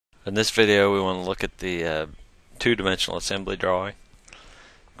In this video, we want to look at the two-dimensional assembly drawing.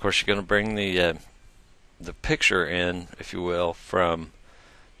 Of course, you're going to bring the picture in, if you will, from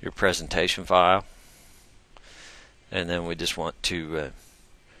your presentation file, and then we just want to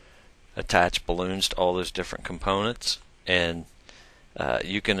attach balloons to all those different components, and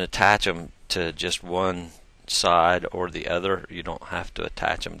you can attach them to just one side or the other. You don't have to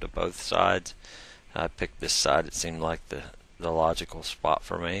attach them to both sides. I picked this side; it seemed like the logical spot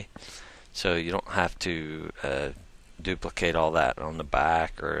for me. So you don't have to duplicate all that on the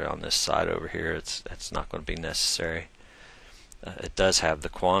back or on this side over here. It's not going to be necessary. It does have the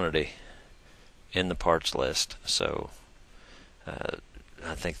quantity in the parts list, so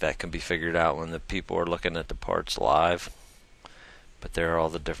I think that can be figured out when the people are looking at the parts live. But there are all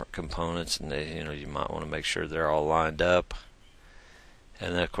the different components, and you might want to make sure they're all lined up.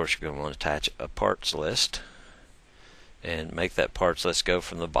 And then of course you're going to want to attach a parts list and make that parts list go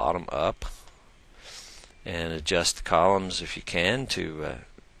from the bottom up, and adjust the columns if you can to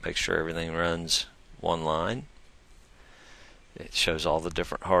make sure everything runs one line. It shows all the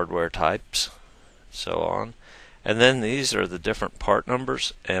different hardware types, so on. And then these are the different part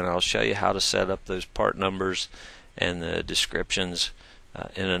numbers, and I'll show you how to set up those part numbers and the descriptions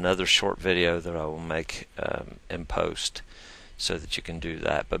in another short video that I will make in post, so that you can do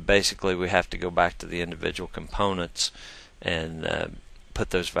that. But basically we have to go back to the individual components and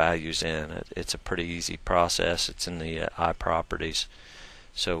put those values in. It's a pretty easy process. It's in the iProperties,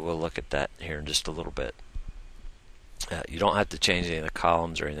 so we'll look at that here in just a little bit. You don't have to change any of the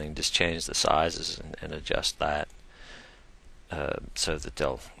columns or anything, just change the sizes and adjust that so that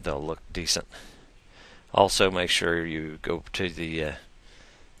they'll look decent. Also, make sure you go to the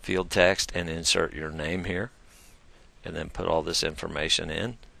field text and insert your name here, and then put all this information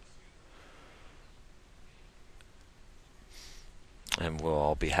in, and we'll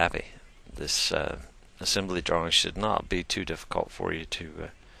all be happy. This assembly drawing should not be too difficult for you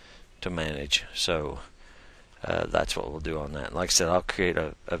to manage, so that's what we'll do on that. Like I said, I'll create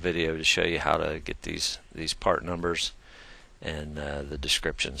a video to show you how to get these part numbers and the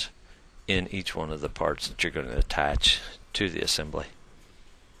descriptions in each one of the parts that you're going to attach to the assembly.